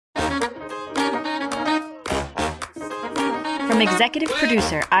From executive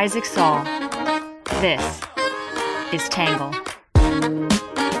producer Isaac Saul, this is Tangle.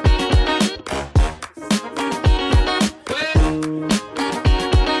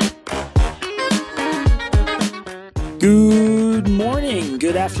 Good morning,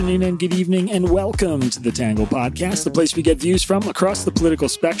 good afternoon, and good evening, and welcome to the Tangle Podcast, the place we get views from across the political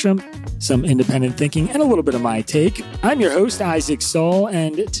spectrum, some independent thinking, and a little bit of my take. I'm your host, Isaac Saul,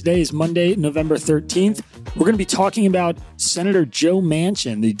 and today is Monday, November 13th. We're going to be talking about Senator Joe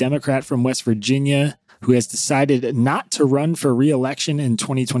Manchin, the Democrat from West Virginia, who has decided not to run for re-election in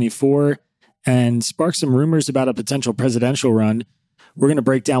 2024 and spark some rumors about a potential presidential run. We're going to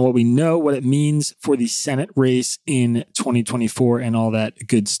break down what we know, what it means for the Senate race in 2024 and all that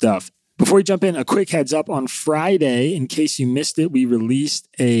good stuff. Before we jump in, a quick heads up. On Friday, in case you missed it, we released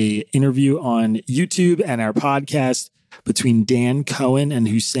an interview on YouTube and our podcast between Dan Cohen and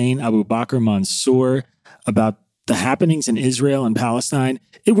Hussein Abu Bakr Mansour about the happenings in Israel and Palestine.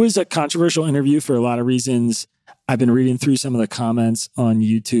 It was a controversial interview for a lot of reasons. I've been reading through some of the comments on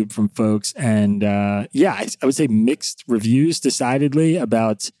YouTube from folks, and I would say mixed reviews decidedly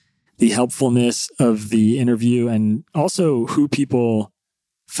about the helpfulness of the interview and also who people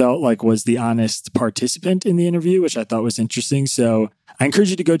felt like was the honest participant in the interview, which I thought was interesting. So I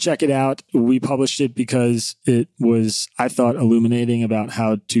encourage you to go check it out. We published it because it was, I thought, illuminating about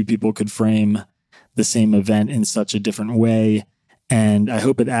how two people could frame the same event in such a different way. And I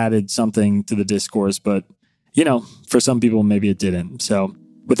hope it added something to the discourse, but you know, for some people, maybe it didn't. So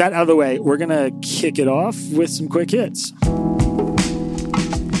with that out of the way, we're going to kick it off with some quick hits.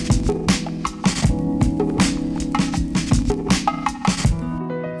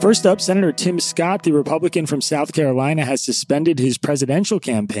 First up, Senator Tim Scott, the Republican from South Carolina, has suspended his presidential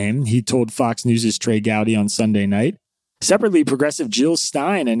campaign, he told Fox News' Trey Gowdy on Sunday night. Separately, progressive Jill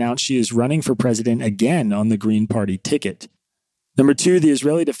Stein announced she is running for president again on the Green Party ticket. Number two, the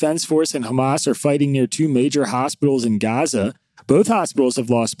Israeli Defense Force and Hamas are fighting near two major hospitals in Gaza. Both hospitals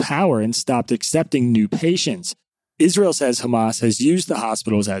have lost power and stopped accepting new patients. Israel says Hamas has used the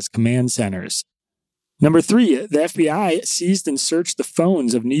hospitals as command centers. Number three, the FBI seized and searched the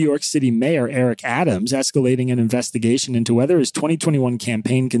phones of New York City Mayor Eric Adams, escalating an investigation into whether his 2021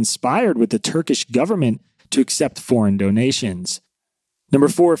 campaign conspired with the Turkish government to accept foreign donations. Number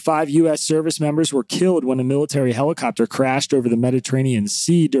four, 5 U.S. service members were killed when a military helicopter crashed over the Mediterranean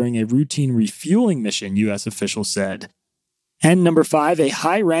Sea during a routine refueling mission, U.S. officials said. And number 5, a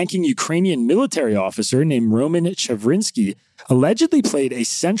high-ranking Ukrainian military officer named Roman Chevrinsky allegedly played a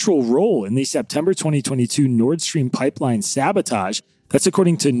central role in the September 2022 Nord Stream pipeline sabotage. That's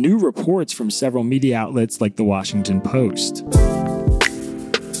according to new reports from several media outlets like the Washington Post.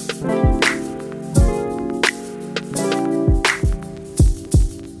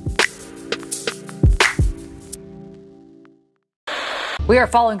 We are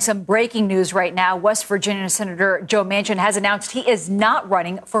following some breaking news right now. West Virginia Senator Joe Manchin has announced he is not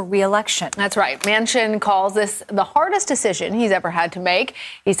running for re-election. That's right. Manchin calls this the hardest decision he's ever had to make.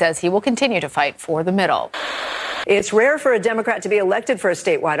 He says he will continue to fight for the middle. It's rare for a Democrat to be elected for a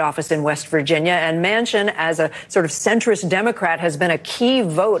statewide office in West Virginia, and Manchin, as a sort of centrist Democrat, has been a key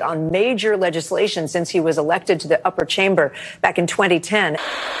vote on major legislation since he was elected to the upper chamber back in 2010.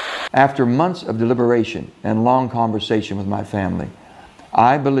 After months of deliberation and long conversation with my family,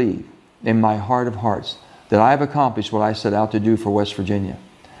 I believe in my heart of hearts that I have accomplished what I set out to do for West Virginia.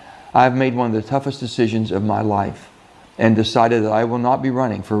 I have made one of the toughest decisions of my life and decided that I will not be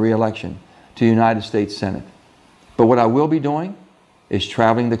running for re-election to the United States Senate. But what I will be doing is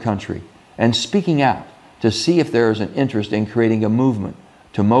traveling the country and speaking out to see if there is an interest in creating a movement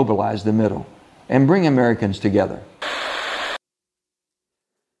to mobilize the middle and bring Americans together.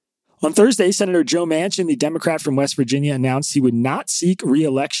 On Thursday, Senator Joe Manchin, the Democrat from West Virginia, announced he would not seek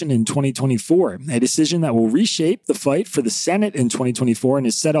re-election in 2024, a decision that will reshape the fight for the Senate in 2024 and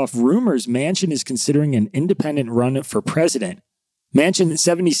has set off rumors Manchin is considering an independent run for president. Manchin,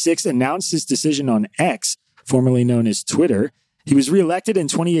 76, announced his decision on X, formerly known as Twitter. He was re-elected in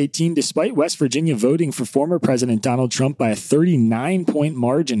 2018 despite West Virginia voting for former President Donald Trump by a 39-point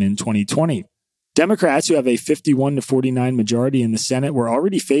margin in 2020. Democrats, who have a 51-49 majority in the Senate, were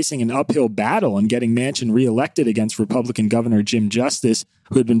already facing an uphill battle in getting Manchin reelected against Republican Governor Jim Justice,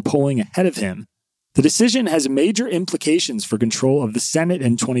 who had been polling ahead of him. The decision has major implications for control of the Senate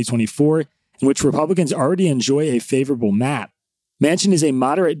in 2024, in which Republicans already enjoy a favorable map. Manchin is a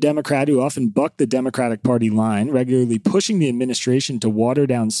moderate Democrat who often bucked the Democratic Party line, regularly pushing the administration to water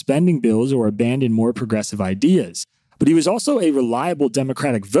down spending bills or abandon more progressive ideas. But he was also a reliable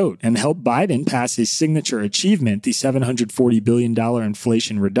Democratic vote and helped Biden pass his signature achievement, the $740 billion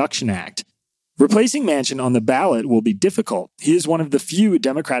Inflation Reduction Act. Replacing Manchin on the ballot will be difficult. He is one of the few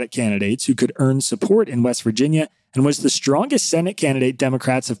Democratic candidates who could earn support in West Virginia and was the strongest Senate candidate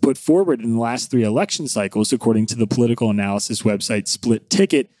Democrats have put forward in the last 3 election cycles, according to the political analysis website Split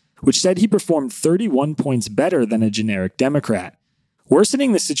Ticket, which said he performed 31 points better than a generic Democrat.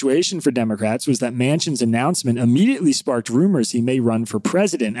 Worsening the situation for Democrats was that Manchin's announcement immediately sparked rumors he may run for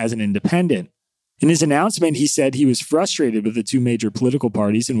president as an independent. In his announcement, he said he was frustrated with the 2 major political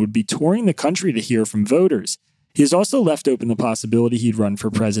parties and would be touring the country to hear from voters. He has also left open the possibility he'd run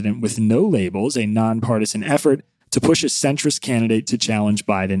for president with no labels, a nonpartisan effort to push a centrist candidate to challenge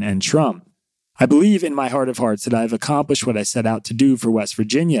Biden and Trump. I believe in my heart of hearts that I've accomplished what I set out to do for West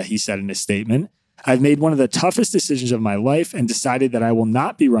Virginia, he said in a statement. I've made one of the toughest decisions of my life and decided that I will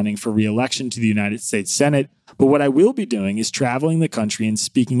not be running for re-election to the United States Senate, but what I will be doing is traveling the country and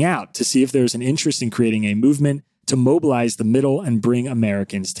speaking out to see if there's an interest in creating a movement to mobilize the middle and bring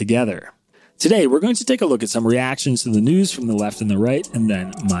Americans together. Today, we're going to take a look at some reactions to the news from the left and the right, and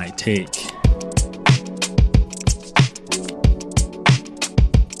then my take.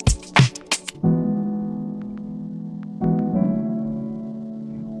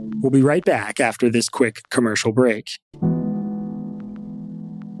 We'll be right back after this quick commercial break.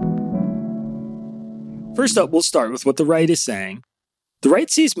 First up, we'll start with what the right is saying. The right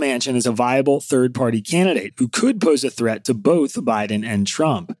sees Manchin as a viable third-party candidate who could pose a threat to both Biden and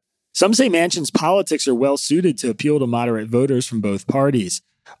Trump. Some say Manchin's politics are well-suited to appeal to moderate voters from both parties.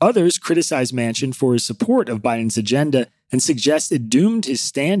 Others criticize Manchin for his support of Biden's agenda and suggest it doomed his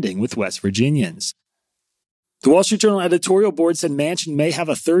standing with West Virginians. The Wall Street Journal editorial board said Manchin may have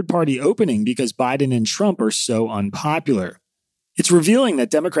a third-party opening because Biden and Trump are so unpopular. It's revealing that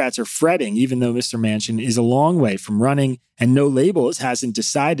Democrats are fretting, even though Mr. Manchin is a long way from running, and No Labels hasn't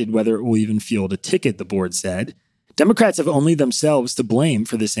decided whether it will even field a ticket, the board said. Democrats have only themselves to blame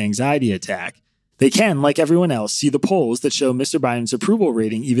for this anxiety attack. They can, like everyone else, see the polls that show Mr. Biden's approval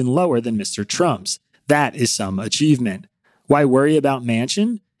rating even lower than Mr. Trump's. That is some achievement. Why worry about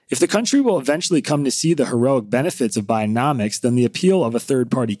Manchin? If the country will eventually come to see the heroic benefits of Bidenomics, then the appeal of a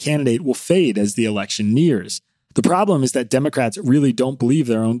third-party candidate will fade as the election nears. The problem is that Democrats really don't believe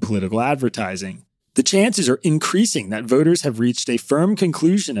their own political advertising. The chances are increasing that voters have reached a firm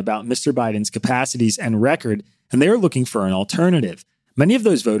conclusion about Mr. Biden's capacities and record, and they are looking for an alternative. Many of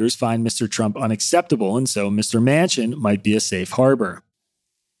those voters find Mr. Trump unacceptable, and so Mr. Manchin might be a safe harbor.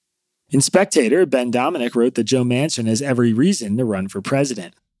 In Spectator, Ben Dominic wrote that Joe Manchin has every reason to run for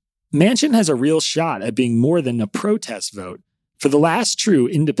president. Manchin has a real shot at being more than a protest vote. For the last true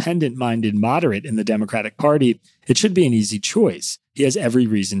independent-minded moderate in the Democratic Party, it should be an easy choice. He has every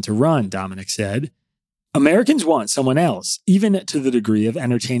reason to run, Dominic said. Americans want someone else, even to the degree of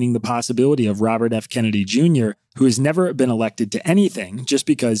entertaining the possibility of Robert F. Kennedy Jr., who has never been elected to anything just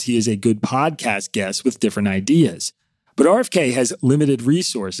because he is a good podcast guest with different ideas. But RFK has limited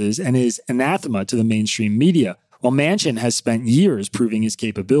resources and is anathema to the mainstream media, while Manchin has spent years proving his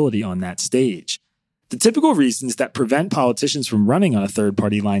capability on that stage. The typical reasons that prevent politicians from running on a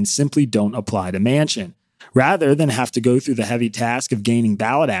third-party line simply don't apply to Manchin. Rather than have to go through the heavy task of gaining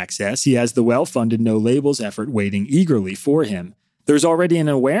ballot access, he has the well-funded No Labels effort waiting eagerly for him. There's already an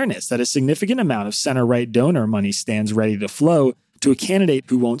awareness that a significant amount of center-right donor money stands ready to flow to a candidate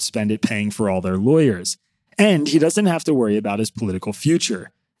who won't spend it paying for all their lawyers. And he doesn't have to worry about his political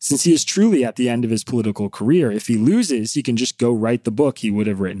future. Since he is truly at the end of his political career, if he loses, he can just go write the book he would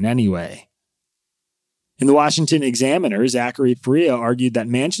have written anyway. In the Washington Examiner, Zachary Faria argued that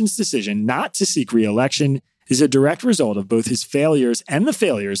Manchin's decision not to seek re-election is a direct result of both his failures and the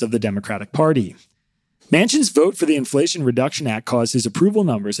failures of the Democratic Party. Manchin's vote for the Inflation Reduction Act caused his approval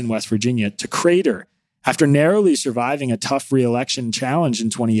numbers in West Virginia to crater. After narrowly surviving a tough re-election challenge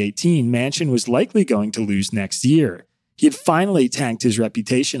in 2018, Manchin was likely going to lose next year. He had finally tanked his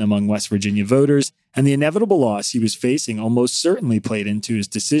reputation among West Virginia voters, and the inevitable loss he was facing almost certainly played into his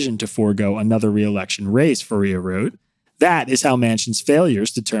decision to forego another re-election race, Faria wrote. That is how Manchin's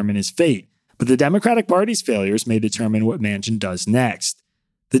failures determine his fate, but the Democratic Party's failures may determine what Manchin does next.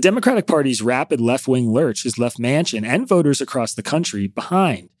 The Democratic Party's rapid left-wing lurch has left Manchin and voters across the country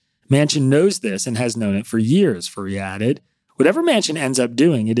behind. Manchin knows this and has known it for years, Faria added. Whatever Manchin ends up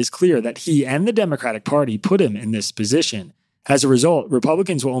doing, it is clear that he and the Democratic Party put him in this position. As a result,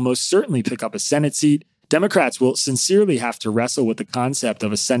 Republicans will almost certainly pick up a Senate seat. Democrats will sincerely have to wrestle with the concept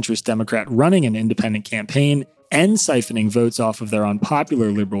of a centrist Democrat running an independent campaign and siphoning votes off of their unpopular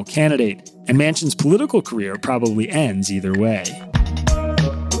liberal candidate. And Manchin's political career probably ends either way.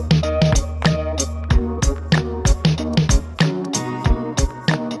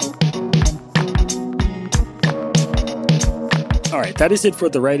 All right, that is it for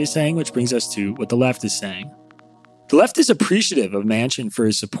what the right is saying, which brings us to what the left is saying. The left is appreciative of Manchin for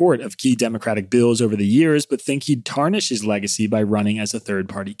his support of key Democratic bills over the years, but think he'd tarnish his legacy by running as a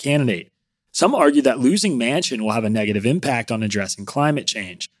third-party candidate. Some argue that losing Manchin will have a negative impact on addressing climate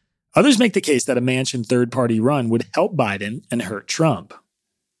change. Others make the case that a Manchin third-party run would help Biden and hurt Trump.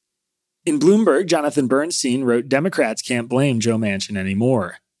 In Bloomberg, Jonathan Bernstein wrote, Democrats can't blame Joe Manchin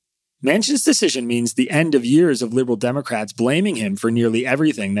anymore. Manchin's decision means the end of years of liberal Democrats blaming him for nearly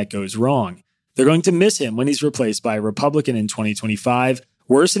everything that goes wrong. They're going to miss him when he's replaced by a Republican in 2025,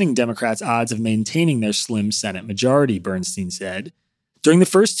 worsening Democrats' odds of maintaining their slim Senate majority, Bernstein said. During the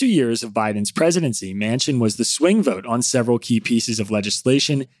first 2 years of Biden's presidency, Manchin was the swing vote on several key pieces of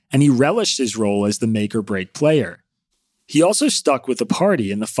legislation, and he relished his role as the make-or-break player. He also stuck with the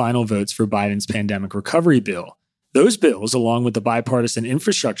party in the final votes for Biden's pandemic recovery bill. Those bills, along with the bipartisan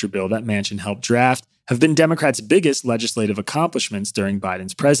infrastructure bill that Manchin helped draft, have been Democrats' biggest legislative accomplishments during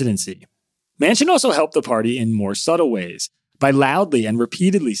Biden's presidency. Manchin also helped the party in more subtle ways. By loudly and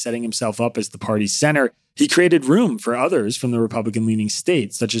repeatedly setting himself up as the party's center, he created room for others from the Republican-leaning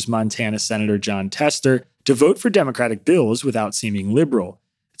states, such as Montana Senator Jon Tester, to vote for Democratic bills without seeming liberal.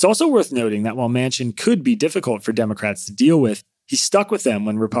 It's also worth noting that while Manchin could be difficult for Democrats to deal with, he stuck with them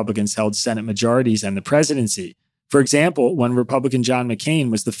when Republicans held Senate majorities and the presidency. For example, when Republican John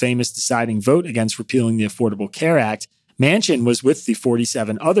McCain was the famous deciding vote against repealing the Affordable Care Act, Manchin was with the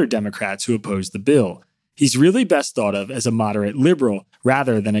 47 other Democrats who opposed the bill. He's really best thought of as a moderate liberal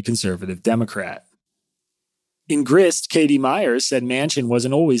rather than a conservative Democrat. In Grist, Katie Myers said Manchin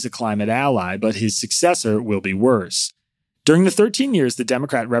wasn't always a climate ally, but his successor will be worse. During the 13 years the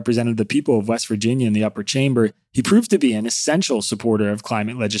Democrat represented the people of West Virginia in the upper chamber, he proved to be an essential supporter of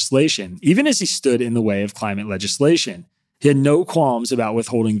climate legislation, even as he stood in the way of climate legislation. He had no qualms about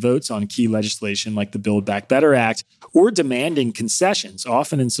withholding votes on key legislation like the Build Back Better Act or demanding concessions,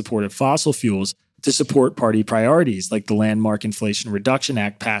 often in support of fossil fuels, to support party priorities like the landmark Inflation Reduction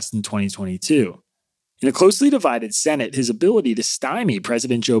Act passed in 2022. In a closely divided Senate, his ability to stymie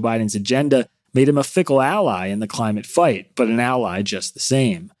President Joe Biden's agenda made him a fickle ally in the climate fight, but an ally just the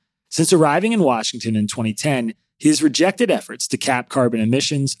same. Since arriving in Washington in 2010, he has rejected efforts to cap carbon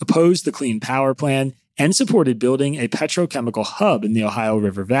emissions, opposed the Clean Power Plan, and supported building a petrochemical hub in the Ohio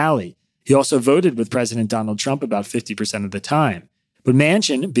River Valley. He also voted with President Donald Trump about 50% of the time. But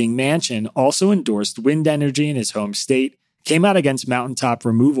Manchin, being Manchin, also endorsed wind energy in his home state, came out against mountaintop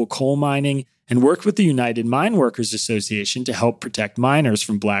removal coal mining, and worked with the United Mine Workers Association to help protect miners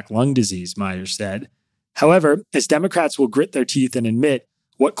from black lung disease, Myers said. However, as Democrats will grit their teeth and admit,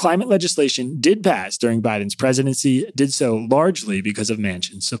 what climate legislation did pass during Biden's presidency did so largely because of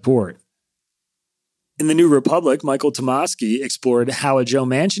Manchin's support. In the New Republic, Michael Tomasky explored how a Joe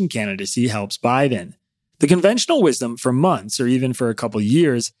Manchin candidacy helps Biden. The conventional wisdom for months, or even for a couple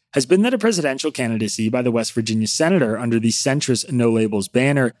years, has been that a presidential candidacy by the West Virginia senator under the centrist No Labels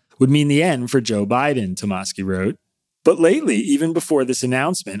banner would mean the end for Joe Biden, Tomasky wrote. But lately, even before this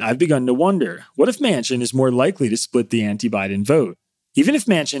announcement, I've begun to wonder, what if Manchin is more likely to split the anti-Biden vote? Even if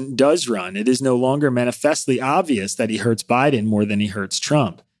Manchin does run, it is no longer manifestly obvious that he hurts Biden more than he hurts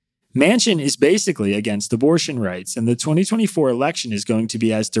Trump. Manchin is basically against abortion rights, and the 2024 election is going to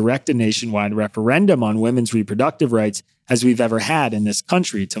be as direct a nationwide referendum on women's reproductive rights as we've ever had in this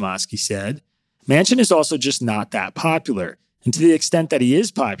country, Tomasky said. Manchin is also just not that popular, and to the extent that he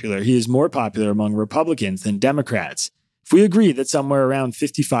is popular, he is more popular among Republicans than Democrats. If we agree that somewhere around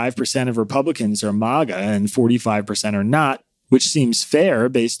 55% of Republicans are MAGA and 45% are not, which seems fair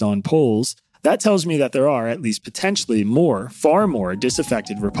based on polls, that tells me that there are at least potentially more, far more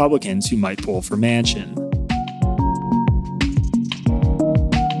disaffected Republicans who might poll for Manchin.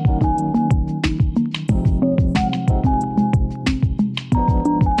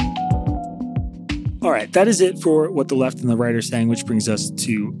 All right, that is it for what the left and the right are saying, which brings us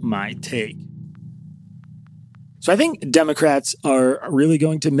to my take. So I think Democrats are really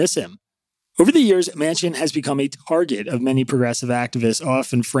going to miss him. Over the years, Manchin has become a target of many progressive activists,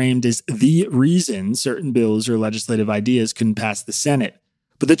 often framed as the reason certain bills or legislative ideas couldn't pass the Senate.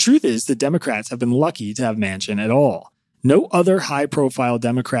 But the truth is that Democrats have been lucky to have Manchin at all. No other high-profile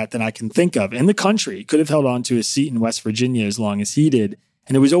Democrat that I can think of in the country could have held on to a seat in West Virginia as long as he did,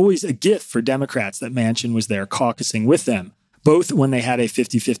 and it was always a gift for Democrats that Manchin was there caucusing with them, both when they had a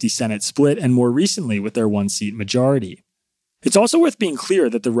 50-50 Senate split and more recently with their one-seat majority. It's also worth being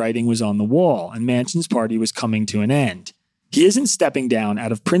clear that the writing was on the wall and Manchin's party was coming to an end. He isn't stepping down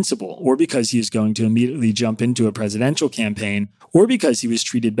out of principle or because he is going to immediately jump into a presidential campaign or because he was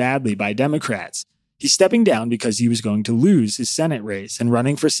treated badly by Democrats. He's stepping down because he was going to lose his Senate race, and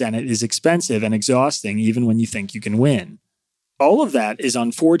running for Senate is expensive and exhausting even when you think you can win. All of that is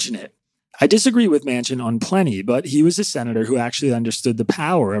unfortunate. I disagree with Manchin on plenty, but he was a senator who actually understood the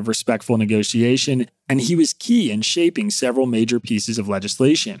power of respectful negotiation, and he was key in shaping several major pieces of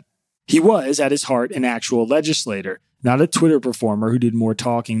legislation. He was, at his heart, an actual legislator, not a Twitter performer who did more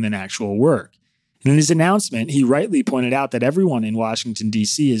talking than actual work. And in his announcement, he rightly pointed out that everyone in Washington,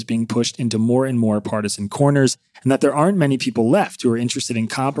 D.C. is being pushed into more and more partisan corners, and that there aren't many people left who are interested in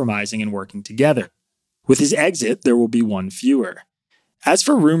compromising and working together. With his exit, there will be one fewer. As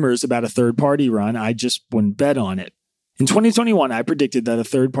for rumors about a third-party run, I just wouldn't bet on it. In 2021, I predicted that a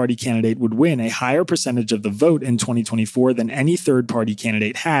third-party candidate would win a higher percentage of the vote in 2024 than any third-party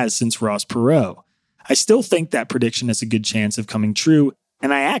candidate has since Ross Perot. I still think that prediction has a good chance of coming true,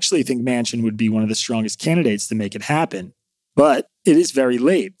 and I actually think Manchin would be one of the strongest candidates to make it happen. But it is very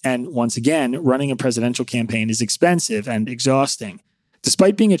late, and once again, running a presidential campaign is expensive and exhausting.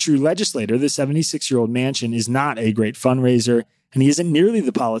 Despite being a true legislator, the 76-year-old Manchin is not a great fundraiser, and he isn't nearly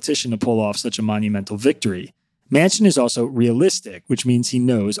the politician to pull off such a monumental victory. Manchin is also realistic, which means he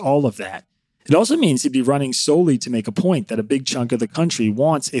knows all of that. It also means he'd be running solely to make a point that a big chunk of the country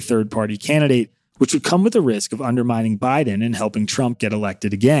wants a third-party candidate, which would come with the risk of undermining Biden and helping Trump get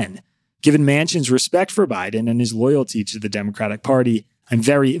elected again. Given Manchin's respect for Biden and his loyalty to the Democratic Party, I'm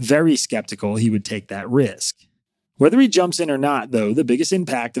very, very skeptical he would take that risk. Whether he jumps in or not, though, the biggest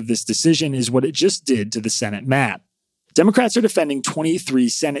impact of this decision is what it just did to the Senate map. Democrats are defending 23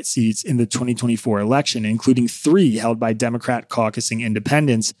 Senate seats in the 2024 election, including 3 held by Democrat caucusing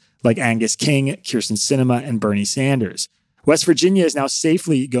independents like Angus King, Kyrsten Sinema, and Bernie Sanders. West Virginia is now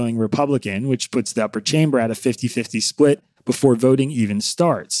safely going Republican, which puts the upper chamber at a 50-50 split before voting even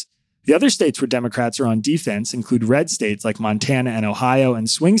starts. The other states where Democrats are on defense include red states like Montana and Ohio, and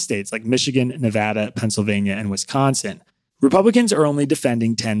swing states like Michigan, Nevada, Pennsylvania, and Wisconsin. Republicans are only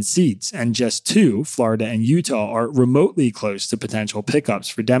defending 10 seats, and just 2, Florida and Utah, are remotely close to potential pickups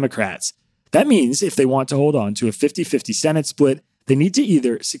for Democrats. That means if they want to hold on to a 50-50 Senate split, they need to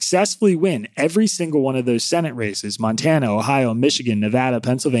either successfully win every single one of those Senate races, Montana, Ohio, Michigan, Nevada,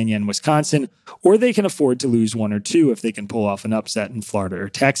 Pennsylvania, and Wisconsin, or they can afford to lose 1 or 2 if they can pull off an upset in Florida or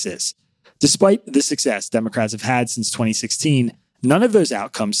Texas. Despite the success Democrats have had since 2016, none of those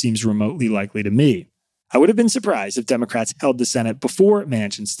outcomes seems remotely likely to me. I would have been surprised if Democrats held the Senate before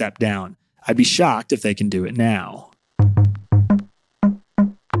Manchin stepped down. I'd be shocked if they can do it now.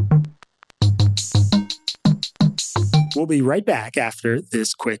 We'll be right back after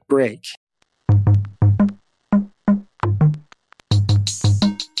this quick break.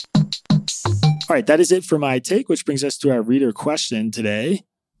 All right, that is it for my take, which brings us to our reader question today.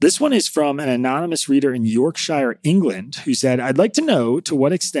 This one is from an anonymous reader in Yorkshire, England, who said, I'd like to know to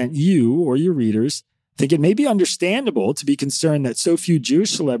what extent you or your readers think it may be understandable to be concerned that so few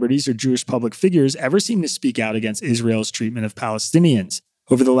Jewish celebrities or Jewish public figures ever seem to speak out against Israel's treatment of Palestinians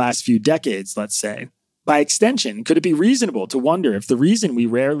over the last few decades, let's say. By extension, could it be reasonable to wonder if the reason we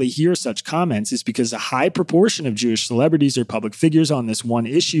rarely hear such comments is because a high proportion of Jewish celebrities or public figures on this one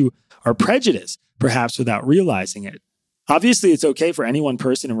issue are prejudiced, perhaps without realizing it? Obviously, it's okay for any one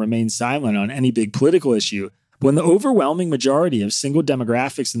person to remain silent on any big political issue, but when the overwhelming majority of single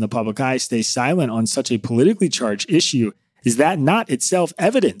demographics in the public eye stay silent on such a politically charged issue, is that not itself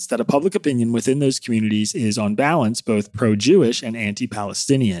evidence that a public opinion within those communities is, on balance, both pro-Jewish and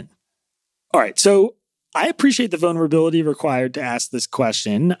anti-Palestinian? All right, so I appreciate the vulnerability required to ask this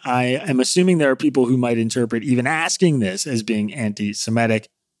question. I am assuming there are people who might interpret even asking this as being anti-Semitic,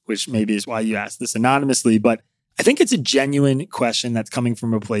 which maybe is why you asked this anonymously, but I think it's a genuine question that's coming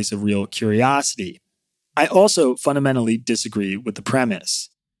from a place of real curiosity. I also fundamentally disagree with the premise.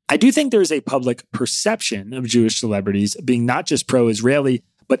 I do think there is a public perception of Jewish celebrities being not just pro-Israeli,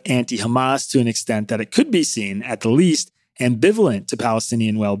 but anti-Hamas to an extent that it could be seen, at the least, ambivalent to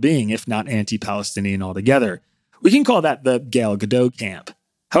Palestinian well-being, if not anti-Palestinian altogether. We can call that the Gal Gadot camp.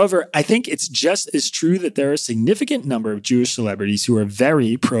 However, I think it's just as true that there are a significant number of Jewish celebrities who are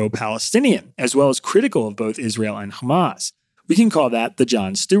very pro-Palestinian, as well as critical of both Israel and Hamas. We can call that the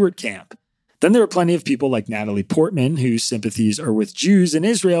Jon Stewart camp. Then there are plenty of people like Natalie Portman, whose sympathies are with Jews in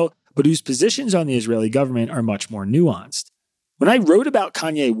Israel, but whose positions on the Israeli government are much more nuanced. When I wrote about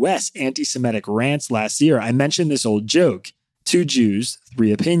Kanye West's anti-Semitic rants last year, I mentioned this old joke, 2 Jews,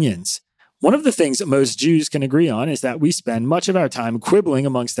 3 opinions. One of the things that most Jews can agree on is that we spend much of our time quibbling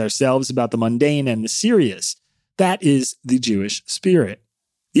amongst ourselves about the mundane and the serious. That is the Jewish spirit.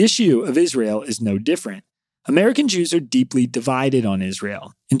 The issue of Israel is no different. American Jews are deeply divided on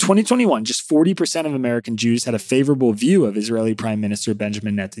Israel. In 2021, just 40% of American Jews had a favorable view of Israeli Prime Minister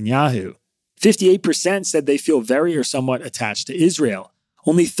Benjamin Netanyahu. 58% said they feel very or somewhat attached to Israel.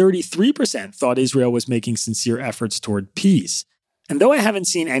 Only 33% thought Israel was making sincere efforts toward peace. And though I haven't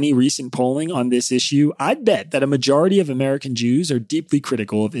seen any recent polling on this issue, I'd bet that a majority of American Jews are deeply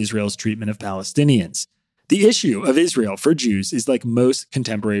critical of Israel's treatment of Palestinians. The issue of Israel for Jews is like most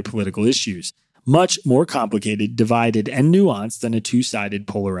contemporary political issues, much more complicated, divided, and nuanced than a two-sided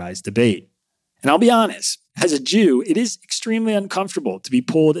polarized debate. And I'll be honest, as a Jew, it is extremely uncomfortable to be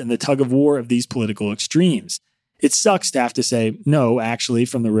pulled in the tug-of-war of these political extremes. It sucks to have to say, no, actually,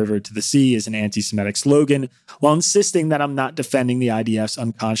 from the river to the sea is an anti-Semitic slogan, while insisting that I'm not defending the IDF's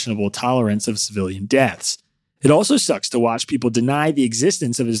unconscionable tolerance of civilian deaths. It also sucks to watch people deny the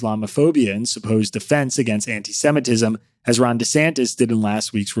existence of Islamophobia in supposed defense against anti-Semitism, as Ron DeSantis did in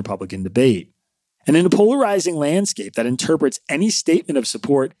last week's Republican debate. And in a polarizing landscape that interprets any statement of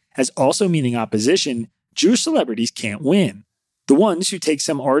support as also meaning opposition, Jewish celebrities can't win. The ones who take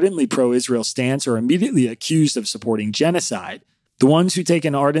some ardently pro-Israel stance are immediately accused of supporting genocide. The ones who take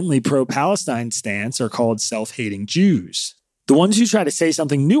an ardently pro-Palestine stance are called self-hating Jews. The ones who try to say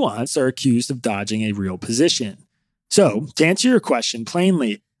something nuanced are accused of dodging a real position. So, to answer your question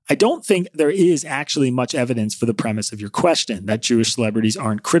plainly, I don't think there is actually much evidence for the premise of your question, that Jewish celebrities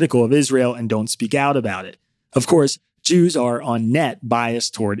aren't critical of Israel and don't speak out about it. Of course, Jews are on net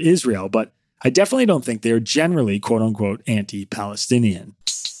biased toward Israel, but I definitely don't think they're generally, quote-unquote, anti-Palestinian.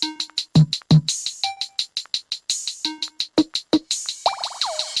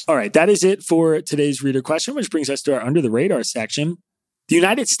 All right, that is it for today's reader question, which brings us to our Under the Radar section. The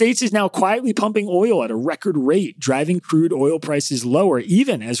United States is now quietly pumping oil at a record rate, driving crude oil prices lower,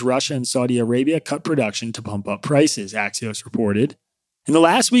 even as Russia and Saudi Arabia cut production to pump up prices, Axios reported. In the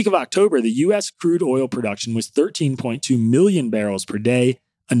last week of October, the U.S. crude oil production was 13.2 million barrels per day,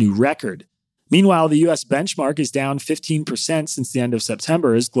 a new record. Meanwhile, the U.S. benchmark is down 15% since the end of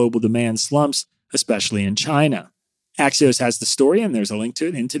September as global demand slumps, especially in China. Axios has the story, and there's a link to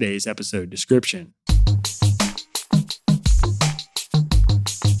it in today's episode description.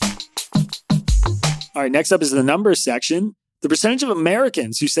 All right, next up is the numbers section. The percentage of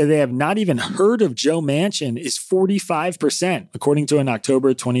Americans who say they have not even heard of Joe Manchin is 45%, according to an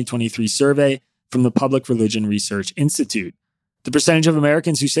October 2023 survey from the Public Religion Research Institute. The percentage of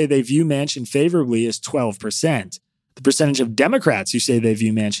Americans who say they view Manchin favorably is 12%. The percentage of Democrats who say they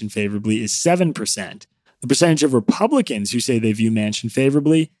view Manchin favorably is 7%. The percentage of Republicans who say they view Manchin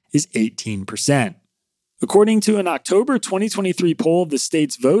favorably is 18%. According to an October 2023 poll of the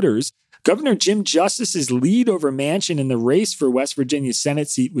state's voters, Governor Jim Justice's lead over Manchin in the race for West Virginia's Senate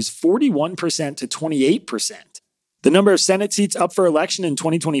seat was 41% to 28%. The number of Senate seats up for election in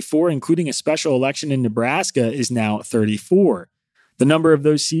 2024, including a special election in Nebraska, is now 34. The number of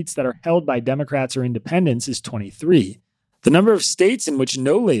those seats that are held by Democrats or independents is 23. The number of states in which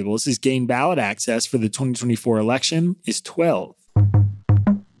No Labels has gained ballot access for the 2024 election is 12.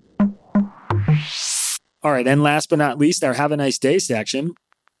 All right, and last but not least, our Have a Nice Day section.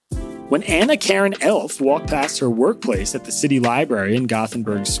 When Anna Karen Elf walked past her workplace at the city library in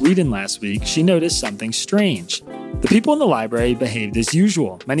Gothenburg, Sweden last week, she noticed something strange. The people in the library behaved as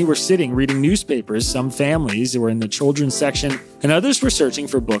usual. Many were sitting reading newspapers, some families were in the children's section, and others were searching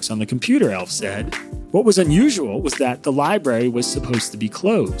for books on the computer, Elf said. What was unusual was that the library was supposed to be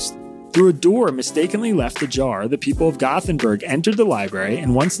closed. Through a door mistakenly left ajar, the people of Gothenburg entered the library,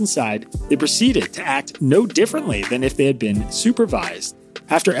 and once inside, they proceeded to act no differently than if they had been supervised.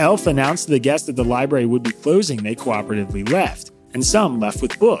 After Elf announced to the guests that the library would be closing, they cooperatively left, and some left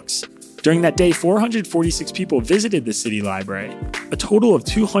with books. During that day, 446 people visited the city library. A total of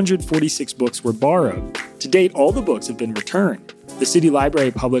 246 books were borrowed. To date, all the books have been returned. The city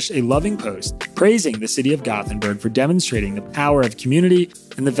library published a loving post praising the city of Gothenburg for demonstrating the power of community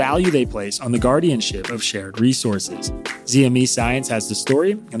and the value they place on the guardianship of shared resources. ZME Science has the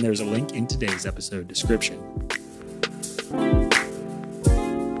story, and there's a link in today's episode description.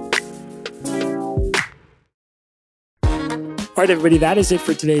 All right, everybody, that is it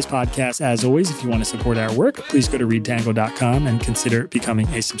for today's podcast. As always, if you want to support our work, please go to readtangle.com and consider becoming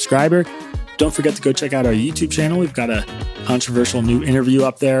a subscriber. Don't forget to go check out our YouTube channel. We've got a controversial new interview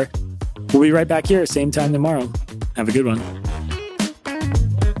up there. We'll be right back here, same time tomorrow. Have a good one.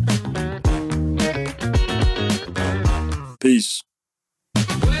 Peace.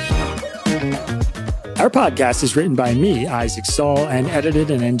 Our podcast is written by me, Isaac Saul, and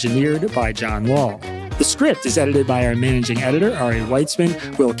edited and engineered by John Wall. The script is edited by our managing editor, Ari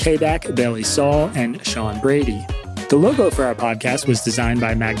Weitzman, Will Kabak, Bailey Saul, and Sean Brady. The logo for our podcast was designed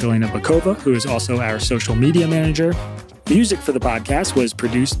by Magdalena Bakova, who is also our social media manager. Music for the podcast was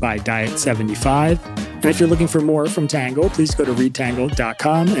produced by Diet75. And if you're looking for more from Tangle, please go to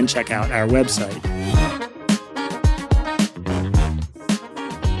readtangle.com and check out our website.